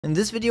In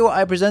this video,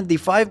 I present the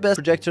 5 best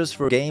projectors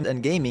for games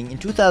and gaming in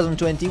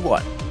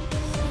 2021.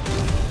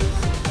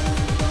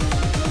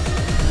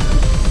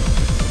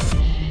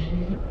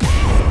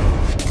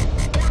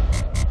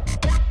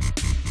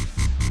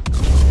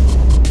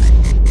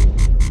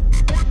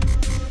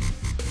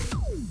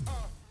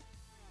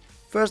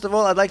 First of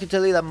all, I'd like to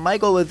tell you that my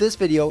goal with this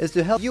video is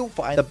to help you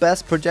find the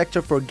best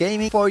projector for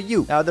gaming for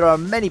you. Now, there are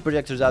many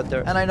projectors out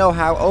there, and I know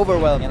how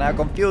overwhelming and how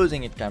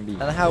confusing it can be,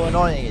 and how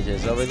annoying it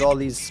is. So with all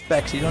these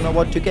specs, you don't know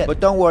what to get.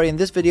 But don't worry, in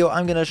this video,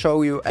 I'm gonna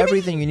show you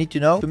everything you need to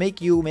know to make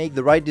you make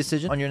the right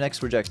decision on your next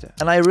projector.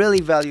 And I really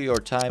value your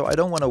time, so I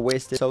don't want to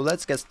waste it. So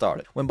let's get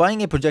started. When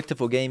buying a projector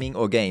for gaming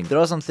or game, there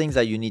are some things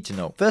that you need to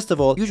know. First of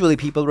all, usually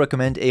people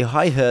recommend a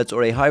high hertz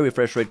or a high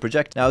refresh rate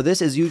projector. Now,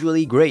 this is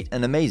usually great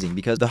and amazing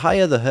because the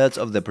higher the hertz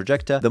of the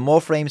projector, the more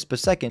frames per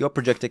second your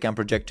projector can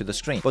project to the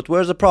screen. But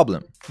where's the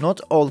problem?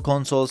 Not all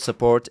consoles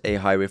support a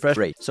high refresh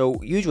rate.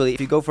 So usually if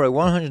you go for a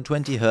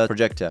 120Hz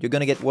projector, you're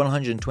gonna get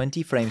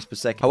 120 frames per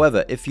second.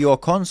 However, if your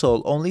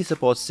console only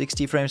supports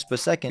 60 frames per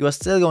second, you are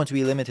still going to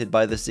be limited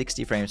by the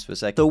 60 frames per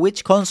second. So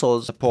which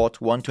consoles support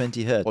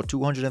 120Hz or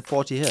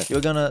 240Hz?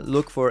 You're gonna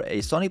look for a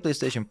Sony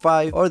PlayStation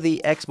 5 or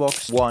the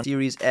Xbox One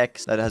Series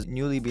X that has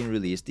newly been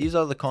released. These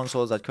are the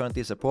consoles that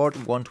currently support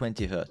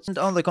 120Hz. And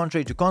on the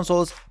contrary to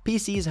consoles,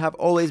 PCs have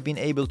always been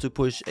able to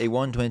push a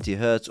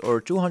 120Hz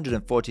or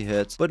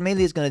 240Hz, but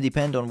mainly it's going to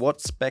depend on what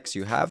specs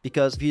you have,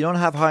 because if you don't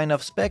have high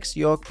enough specs,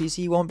 your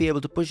PC won't be able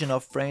to push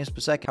enough frames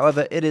per second.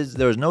 However,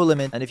 there's no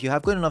limit, and if you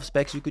have good enough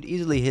specs, you could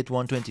easily hit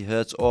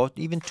 120Hz or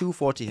even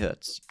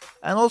 240Hz.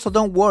 And also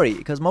don't worry,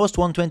 because most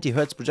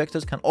 120Hz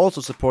projectors can also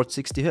support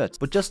 60Hz,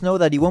 but just know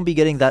that you won't be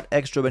getting that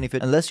extra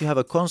benefit unless you have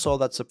a console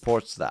that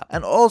supports that.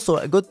 And also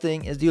a good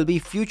thing is you'll be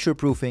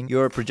future-proofing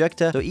your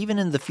projector, so even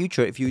in the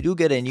future, if you do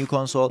get a new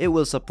console, it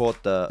will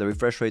support the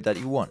refresh rate that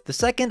you want. The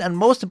second and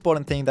most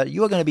important thing that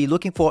you are going to be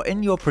looking for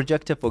in your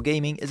projector for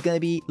gaming is going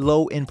to be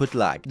low input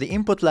lag. The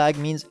input lag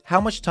means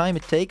how much time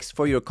it takes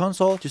for your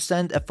console to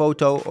send a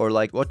photo or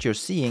like what you're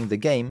seeing, the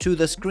game, to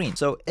the screen.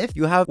 So if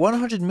you have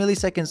 100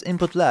 milliseconds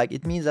input lag,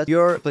 it means that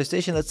your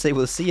PlayStation, let's say,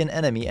 will see an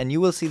enemy and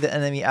you will see the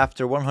enemy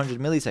after 100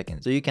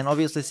 milliseconds. So you can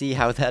obviously see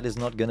how that is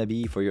not going to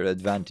be for your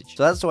advantage.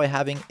 So that's why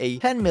having a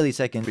 10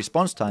 millisecond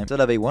response time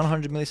instead of a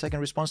 100 millisecond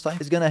response time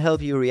is going to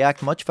help you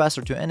react much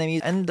faster to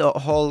enemies, and the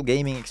whole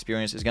gaming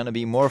experience is going to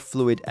be more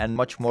fluid and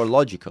much more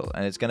logical,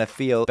 and it's gonna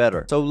feel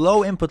better. So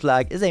low input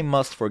lag is a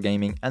must for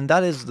gaming, and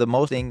that is the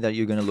most thing that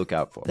you're gonna look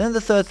out for. Then the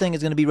third thing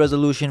is gonna be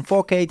resolution.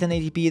 4K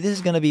 1080p, this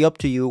is gonna be up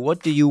to you.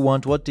 What do you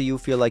want? What do you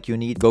feel like you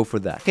need? Go for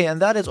that. Okay,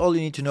 and that is all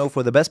you need to know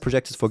for the best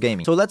projectors for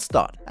gaming. So let's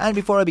start. And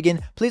before I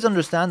begin, please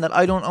understand that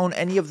I don't own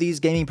any of these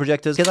gaming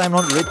projectors because I'm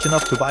not rich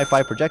enough to buy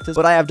 5 projectors,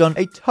 but I have done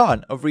a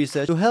ton of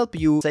research to help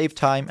you save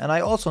time, and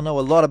I also know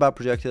a lot about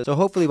projectors, so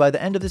hopefully by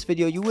the end of this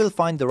video you will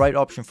find the right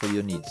option for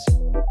your needs.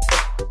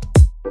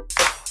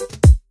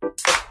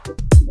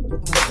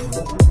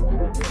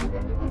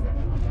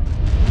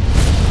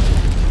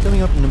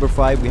 Coming up to number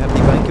 5, we have the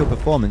Vankyo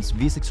Performance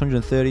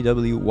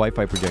V630W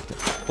Wi-Fi projector.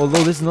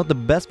 Although this is not the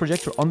best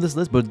projector on this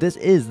list, but this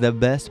is the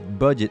best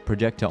budget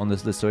projector on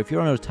this list. So if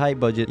you're on a tight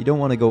budget, you don't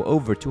want to go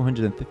over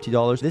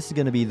 $250, this is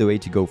going to be the way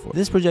to go for.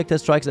 This projector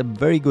strikes a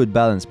very good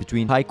balance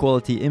between high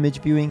quality image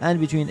viewing and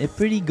between a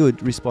pretty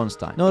good response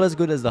time. Not as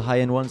good as the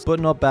high-end ones, but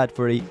not bad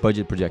for a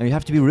budget projector. And you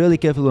have to be really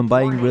careful when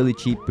buying really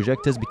cheap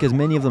projectors because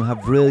many of them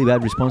have really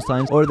bad response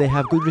times, or they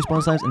have good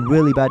response times and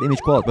really bad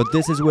image quality. But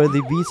this is where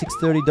the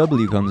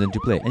V630W comes into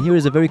play. And here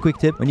is a very quick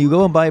tip. When you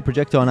go and buy a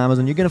projector on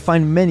Amazon, you're going to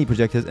find many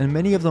projectors, and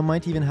many of them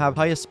might even have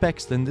higher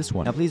specs than this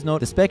one. Now please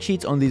note, the spec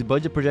sheets on these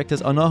budget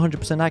projectors are not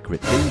 100%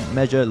 accurate. They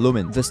measure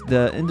lumens.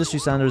 The industry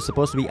standard is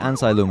supposed to be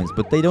ANSI lumens,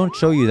 but they don't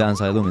show you the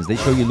ANSI lumens, they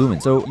show you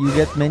lumens. So you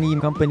get many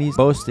companies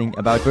boasting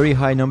about very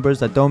high numbers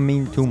that don't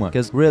mean too much,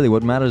 because really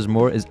what matters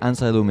more is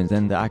ANSI lumens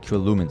than the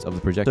actual lumens of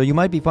the projector. So you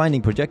might be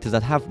finding projectors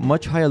that have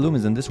much higher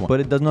lumens than this one,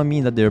 but it does not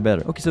mean that they're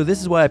better. Okay, so this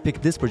is why I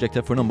picked this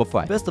projector for number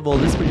 5. First of all,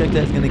 this projector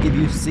is going to give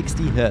you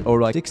 60 Hz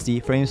or like 60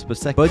 frames per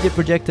second. Budget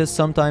projectors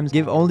sometimes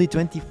give only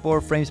 24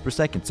 frames per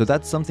second, so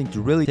that's something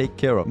to really take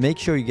care of. Make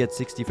sure you get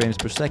 60 frames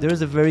per second. There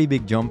is a very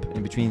big jump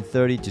in between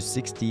 30 to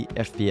 60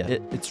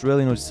 FPS. It's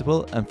really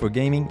noticeable, and for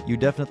gaming, you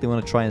definitely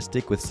want to try and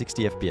stick with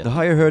 60 FPS. The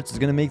higher hertz is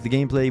going to make the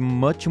gameplay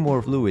much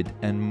more fluid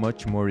and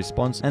much more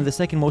responsive. And the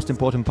second most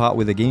important part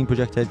with a gaming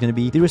projector is going to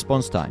be the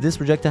response time. This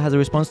projector has a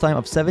response time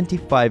of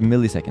 75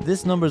 milliseconds.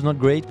 This number is not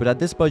great, but at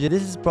this budget,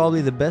 this is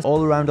probably the best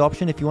all-around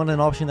option if you want an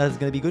option that is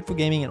going to be good for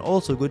gaming and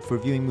also good for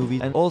viewing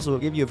movies and also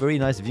give you a very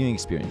nice viewing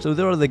experience. So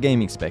there are the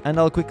gaming specs, and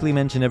I'll quickly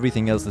mention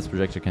everything else this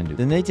projector can do.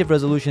 The native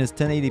resolution is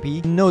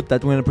 1080p. Note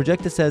that when a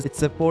projector says it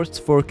supports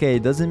 4K,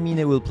 it doesn't mean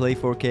it will play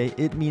 4K.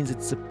 It means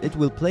it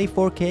will play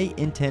 4K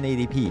in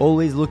 1080p.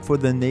 Always look for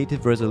the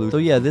native resolution. So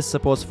yeah, this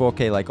supports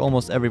 4K, like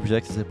almost every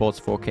projector supports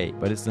 4K,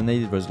 but it's the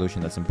native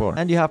resolution that's important.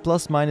 And you have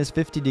plus minus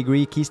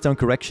 50-degree keystone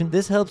correction.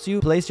 This helps you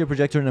place your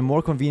projector in a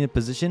more convenient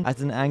position at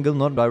an angle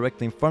not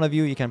directly in front of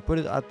you. You can put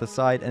it at the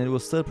side and it will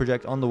still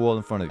project on the wall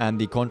in front of you. And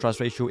the contrast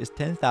ratio is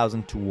 10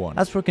 10,000 to 1.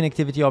 As for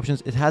connectivity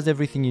options, it has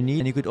everything you need,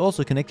 and you could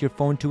also connect your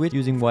phone to it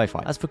using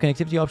Wi-Fi. As for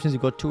connectivity options,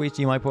 you've got 2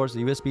 HDMI ports, a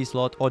USB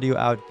slot, audio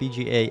out,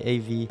 VGA,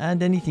 AV,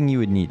 and anything you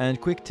would need.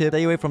 And quick tip,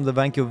 stay away from the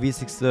Vankyo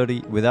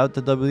V630 without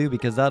the W,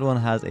 because that one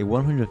has a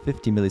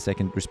 150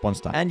 millisecond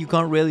response time. And you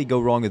can't really go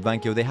wrong with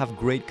Vankyo. They have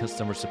great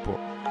customer support.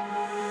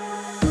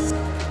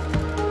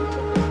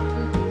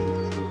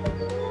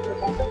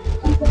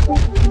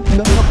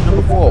 Coming up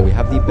number 4, we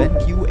have the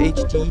BenQ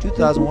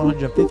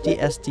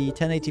HT2150ST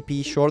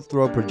 1080p short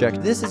throw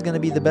projector. This is going to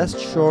be the best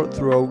short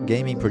throw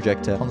gaming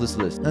projector on this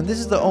list. And this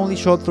is the only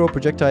short throw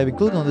projector I've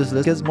included on this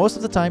list because most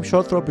of the time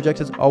short throw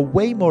projectors are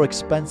way more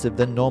expensive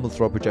than normal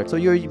throw projectors. So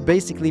you're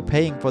basically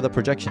paying for the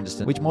projection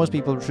distance, which most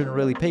people shouldn't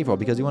really pay for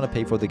because you want to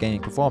pay for the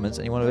gaming performance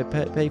and you want to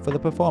pay for the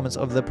performance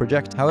of the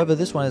projector. However,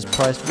 this one is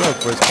priced well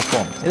for its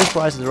performance. It is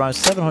priced at around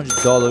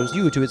 $700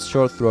 due to its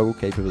short throw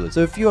capability.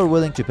 So if you are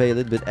willing to pay a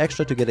little bit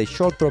extra to get a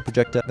short throw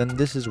projector, then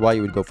this is why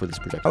you would go for this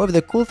projector. However,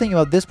 the cool thing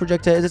about this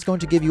projector is it's going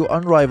to give you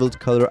unrivaled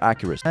color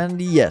accuracy.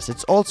 And yes,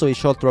 it's also a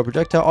short throw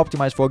projector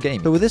optimized for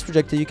gaming. So with this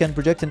projector, you can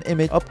project an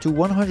image up to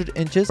 100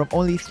 inches from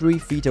only 3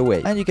 feet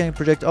away. And you can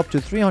project up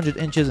to 300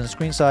 inches in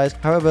screen size.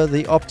 However,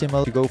 the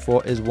optimal to go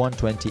for is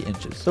 120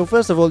 inches. So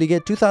first of all, you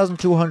get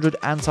 2200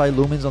 ANSI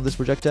lumens on this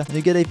projector, and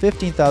you get a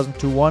 15,000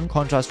 to 1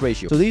 contrast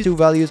ratio. So these two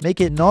values make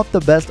it not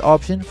the best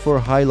option for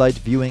highlight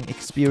viewing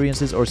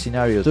experiences or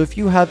scenarios. So if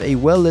you have a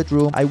well-lit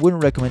room, I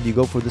wouldn't recommend you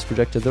go for this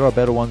projector. There are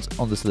better ones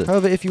on this list.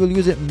 However, if you will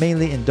use it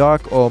mainly in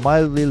dark or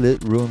mildly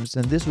lit rooms,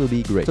 then this will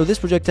be great. So this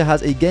projector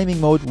has a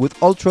gaming mode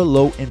with ultra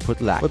low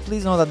input lag. But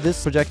please know that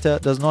this projector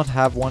does not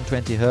have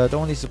 120Hz, it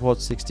only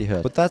supports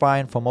 60Hz. But that's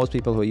fine for most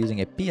people who are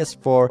using a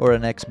PS4 or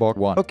an Xbox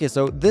One. Okay,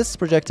 so this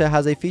projector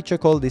has a feature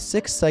called the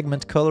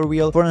 6-segment color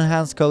wheel for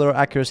enhanced color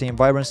accuracy and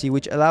vibrancy,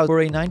 which allows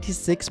for a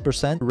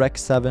 96% Rec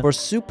 7 for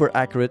super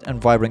accurate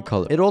and vibrant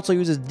color. It also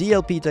uses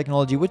DLP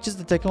technology, which is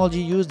the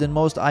technology used in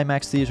most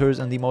IMAX theaters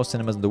and the most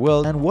cinemas in the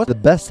world. And what the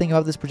best thing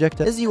about this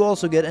projector is you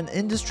also get an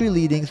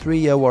industry-leading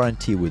 3-year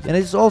warranty with it. And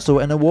it is also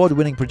an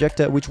award-winning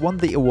projector which won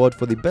the award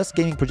for the best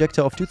gaming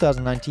projector of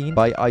 2019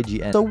 by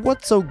IGN. So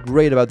what's so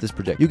great about this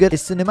projector? You get a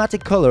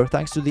cinematic color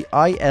thanks to the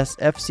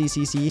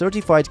ISFCCC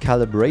certified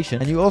calibration,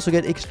 and you also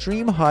get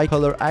extreme high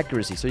color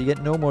accuracy, so you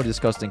get no more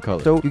disgusting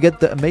color. So you get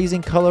the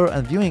amazing color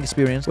and viewing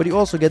experience, but you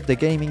also get the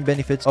gaming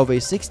benefits of a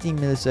 16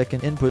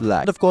 millisecond input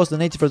lag. And of course, the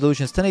native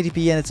resolution is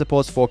 1080p and it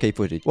supports 4K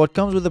footage. What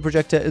comes with the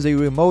projector is a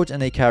remote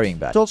and a carrying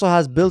bag. It also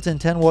has built-in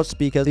 10-watt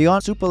speakers. They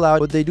aren't super loud,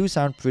 but they do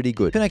sound pretty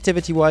good.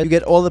 Connectivity-wise, you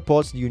get all the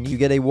ports you need. You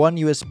get a 1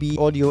 USB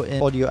audio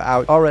in, audio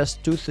out,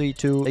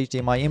 RS-232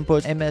 HDMI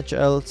input,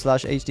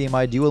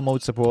 MHL/HDMI dual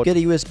mode support, get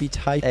a USB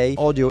Type A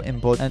audio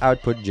input and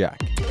output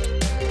jack.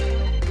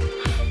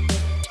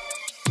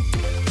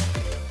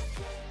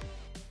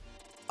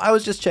 I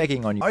was just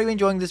checking on you. Are you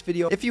enjoying this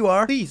video? If you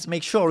are, please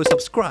make sure to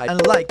subscribe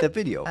and like the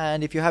video.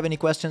 And if you have any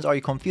questions or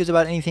you're confused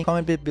about anything,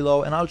 comment it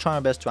below and I'll try my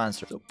best to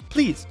answer. So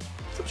please,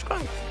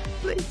 subscribe.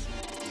 Please.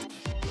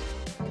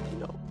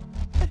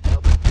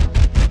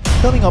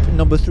 Coming up in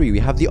number 3, we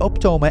have the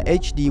Optoma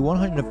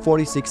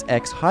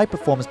HD143X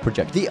high-performance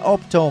projector. The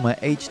Optoma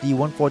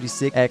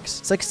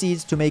HD143X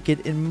succeeds to make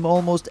it in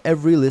almost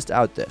every list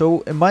out there.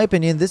 So, in my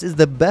opinion, this is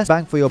the best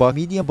bang for your buck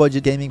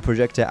medium-budget gaming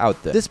projector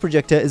out there. This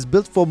projector is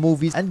built for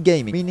movies and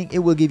gaming, meaning it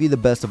will give you the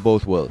best of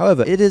both worlds.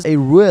 However, it is a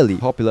really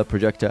popular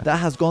projector that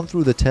has gone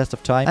through the test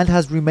of time and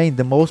has remained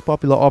the most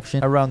popular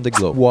option around the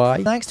globe.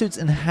 Why? Thanks to its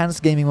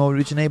enhanced gaming mode,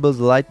 which enables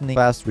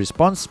lightning-fast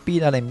response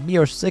speed at a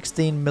mere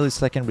 16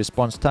 millisecond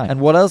response time.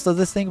 And what else does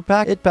this thing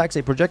pack? It packs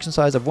a projection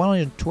size of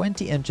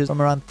 120 inches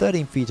from around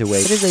 13 feet away.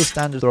 It is a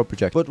standard throw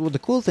projector. But what the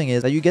cool thing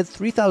is that you get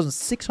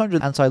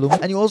 3600 ANSI lumens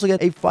and you also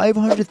get a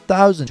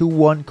 500,000 to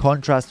 1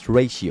 contrast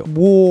ratio.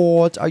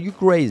 What? Are you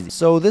crazy?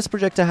 So this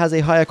projector has a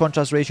higher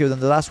contrast ratio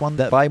than the last one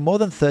by more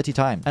than 30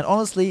 times. And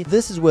honestly,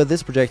 this is where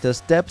this projector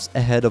steps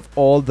ahead of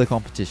all the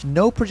competition.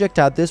 No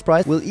projector at this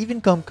price will even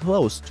come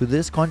close to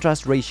this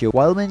contrast ratio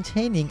while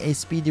maintaining a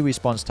speedy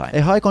response time.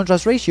 A high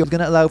contrast ratio is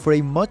going to allow for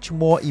a much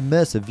more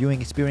immersive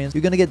viewing experience.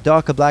 You're going to get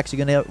darker blacks,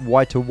 you're going to get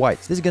whiter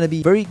whites. This is going to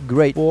be very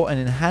great for an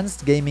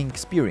enhanced gaming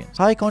experience.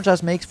 High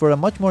contrast makes for a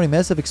much more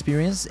immersive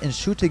experience in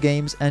shooter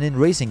games and in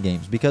racing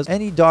games, because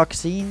any dark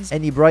scenes,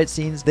 any bright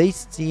scenes, they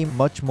seem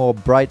much more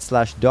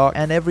bright/dark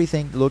and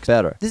everything looks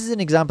better. This is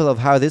an example of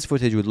how this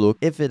footage would look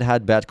if it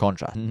had bad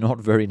contrast. Not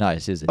very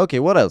nice, is it? Okay,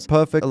 what else?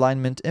 Perfect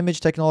alignment image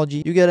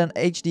technology. You get an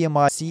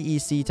HDMI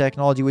CEC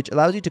technology which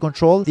allows you to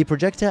control the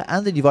projector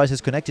and the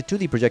devices connected to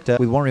the projector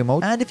with one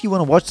remote. And if you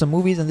want to watch some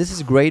movies, and this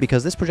is great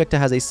because this projector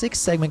has a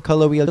 6-segment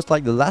color wheel just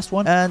like the last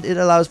one, and it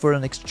allows for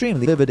an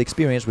extremely vivid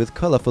experience with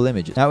colorful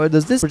images. Now,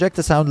 does this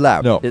projector sound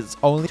loud? No, it's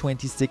only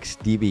 26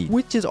 dB,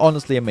 which is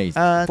honestly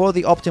amazing. And for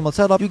the optimal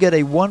setup, you get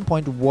a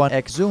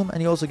 1.1x zoom,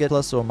 and you also get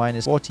plus or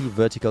minus 40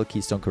 vertical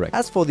keystone correct.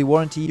 As for the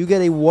warranty, you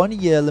get a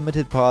 1-year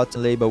limited parts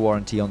and labor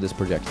warranty on this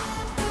projector.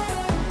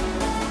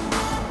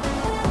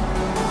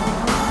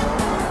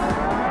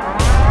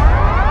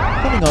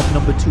 Moving up,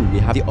 number 2, we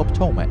have the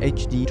Optoma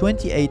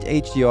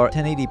HD143X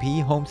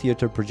 1080p home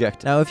theater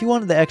projector. Now, if you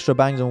want the extra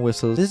bangs and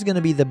whistles, this is going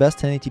to be the best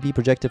 1080p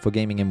projector for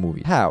gaming and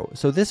movies. How?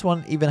 So this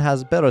one even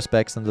has better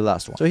specs than the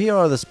last one. So here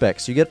are the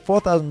specs. You get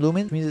 4000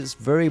 lumens, which means it's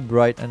very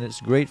bright and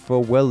it's great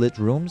for well-lit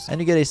rooms.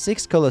 And you get a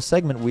 6-color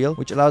segment wheel,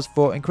 which allows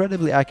for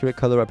incredibly accurate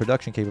color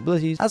reproduction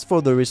capabilities. As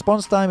for the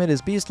response time, it is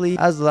beastly.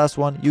 As the last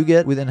one, you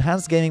get with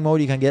enhanced gaming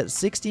mode, you can get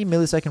 60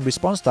 millisecond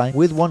response time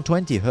with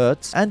 120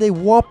 Hz and a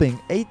whopping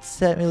 8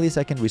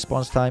 millisecond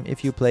response time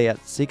if you play at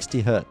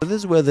 60 Hz. So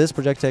this is where this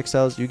projector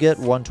excels. You get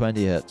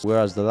 120 Hz,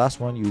 whereas the last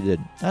one you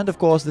didn't. And of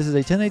course, this is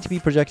a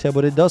 1080p projector,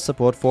 but it does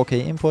support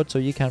 4K input, so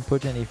you can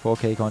put any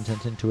 4K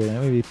content into it and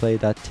maybe play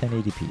it at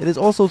 1080p. It is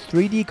also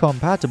 3D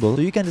compatible,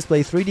 so you can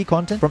display 3D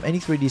content from any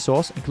 3D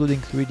source, including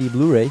 3D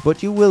Blu-ray,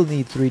 but you will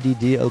need 3D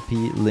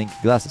DLP link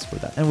glasses for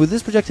that. And with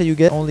this projector, you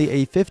get only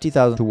a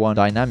 50,000:1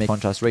 dynamic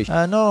contrast ratio.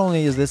 And not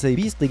only is this a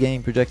beastly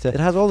gaming projector, it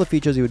has all the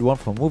features you would want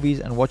for movies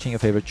and watching your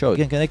favorite shows.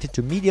 You can connect it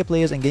to media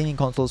players and gaming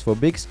consoles for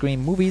big screen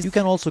movies. You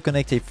can also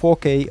connect a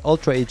 4K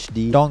Ultra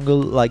HD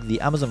dongle like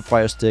the Amazon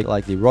Fire Stick,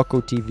 like the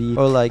Roku TV,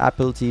 or like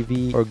Apple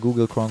TV or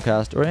Google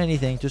Chromecast or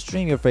anything to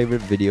stream your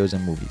favorite videos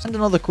and movies. And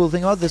another cool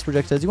thing about this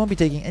projector is you won't be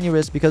taking any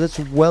risk because it's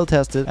well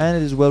tested and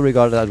it is well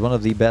regarded as one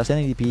of the best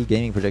 1080p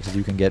gaming projectors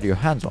you can get your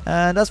hands on.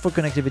 And as for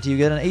connectivity, you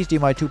get an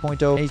HDMI 2.0,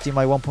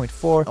 HDMI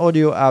 1.4,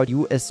 audio out,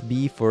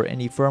 USB for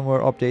any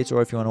firmware updates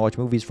or if you want to watch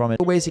movies from it.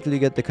 So basically you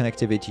get the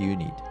connectivity you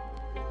need.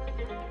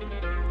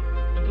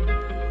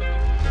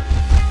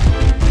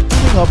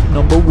 Up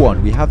number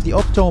 1, we have the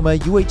Optoma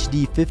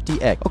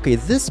HD143X. Okay,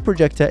 this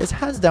projector is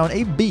hands down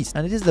a beast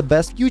and it is the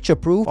best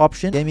future-proof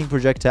option gaming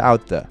projector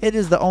out there. It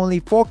is the only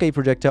 4K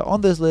projector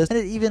on this list and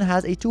it even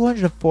has a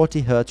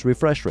 240 Hz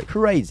refresh rate.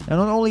 Crazy. And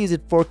not only is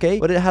it 4K,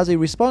 but it has a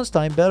response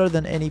time better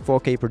than any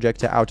 4K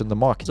projector out on the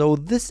market. So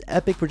this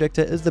epic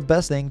projector is the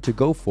best thing to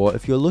go for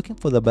if you're looking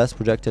for the best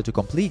projector to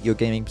complete your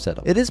gaming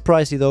setup. It is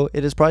pricey though.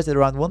 It is priced at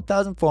around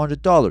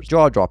 $1,400.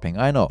 Jaw-dropping,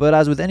 I know. But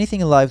as with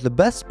anything in life, the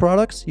best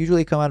products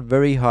usually come at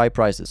very high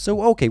prices.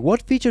 So okay,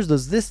 what features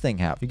does this thing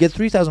have? You get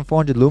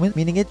 3400 lumens,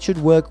 meaning it should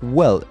work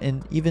well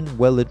in even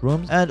well-lit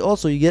rooms, and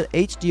also you get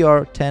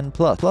HDR10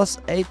 plus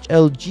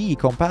HLG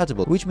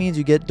compatible, which means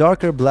you get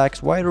darker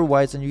blacks, whiter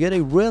whites, and you get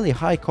a really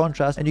high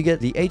contrast, and you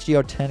get the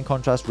HDR10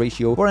 contrast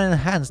ratio for an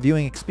enhanced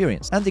viewing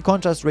experience. And the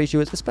contrast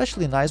ratio is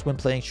especially nice when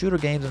playing shooter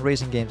games and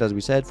racing games, as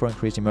we said, for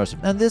increased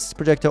immersiveness. And this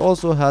projector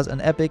also has an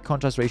epic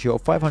contrast ratio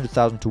of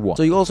 500,000:1.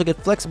 So you also get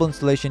flexible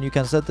installation. You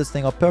can set this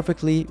thing up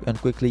perfectly and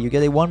quickly. You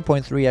get a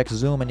 1.3x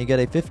zoom and you get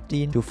a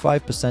 15 to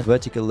 5%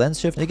 vertical lens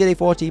shift, and you get a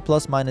 40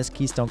 plus/minus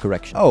keystone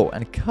correction. Oh,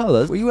 and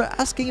colors. Well, you were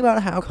asking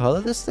about how color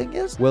this thing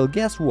is? Well,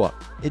 guess what?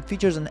 It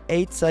features an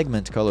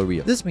 8-segment color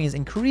wheel. This means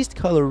increased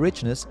color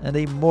richness and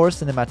a more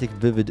cinematic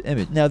vivid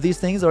image. Now, these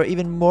things are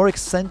even more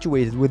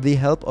accentuated with the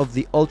help of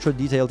the ultra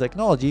detail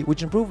technology,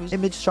 which improves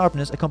image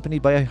sharpness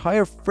accompanied by a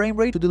higher frame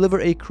rate to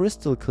deliver a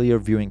crystal clear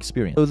viewing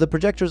experience. So the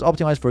projector is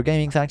optimized for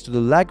gaming thanks to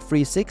the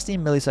lag-free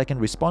 16 millisecond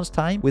response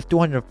time with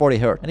 240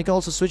 Hz, and you can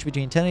also switch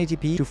between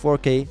 1080p to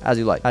 4K as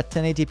you like. At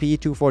 1080p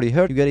 240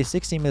 Hz, you get a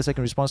 16 millisecond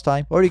response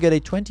time, or you get a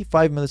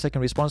 25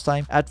 millisecond response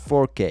time at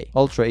 4K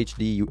Ultra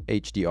HD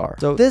HDR.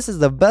 So this is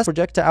the best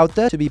projector out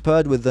there to be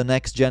paired with the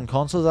next gen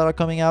consoles that are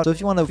coming out. So if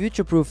you want a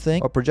future-proof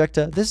thing or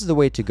projector, this is the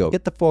way to go.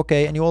 Get the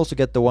 4K and you also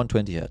get the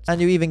 120 Hz, and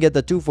you even get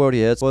the 240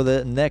 Hz for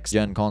the next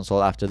gen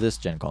console after this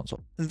gen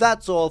console.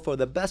 That's all for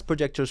the best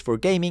projectors for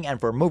gaming and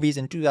for movies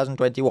in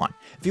 2021.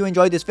 If you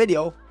enjoyed this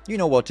video, you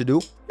know what to do.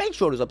 Make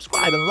sure to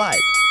subscribe and like.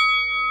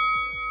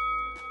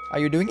 Are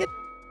you doing it?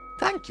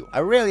 Thank you, I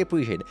really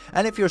appreciate it.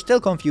 And if you're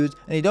still confused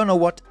and you don't know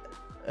what,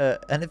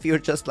 and if you're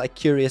just like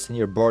curious and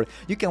you're bored,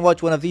 you can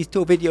watch one of these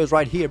 2 videos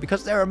right here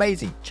because they're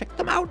amazing. Check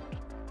them out.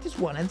 This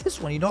one and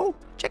this one, you know,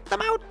 check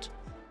them out.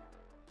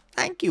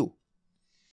 Thank you.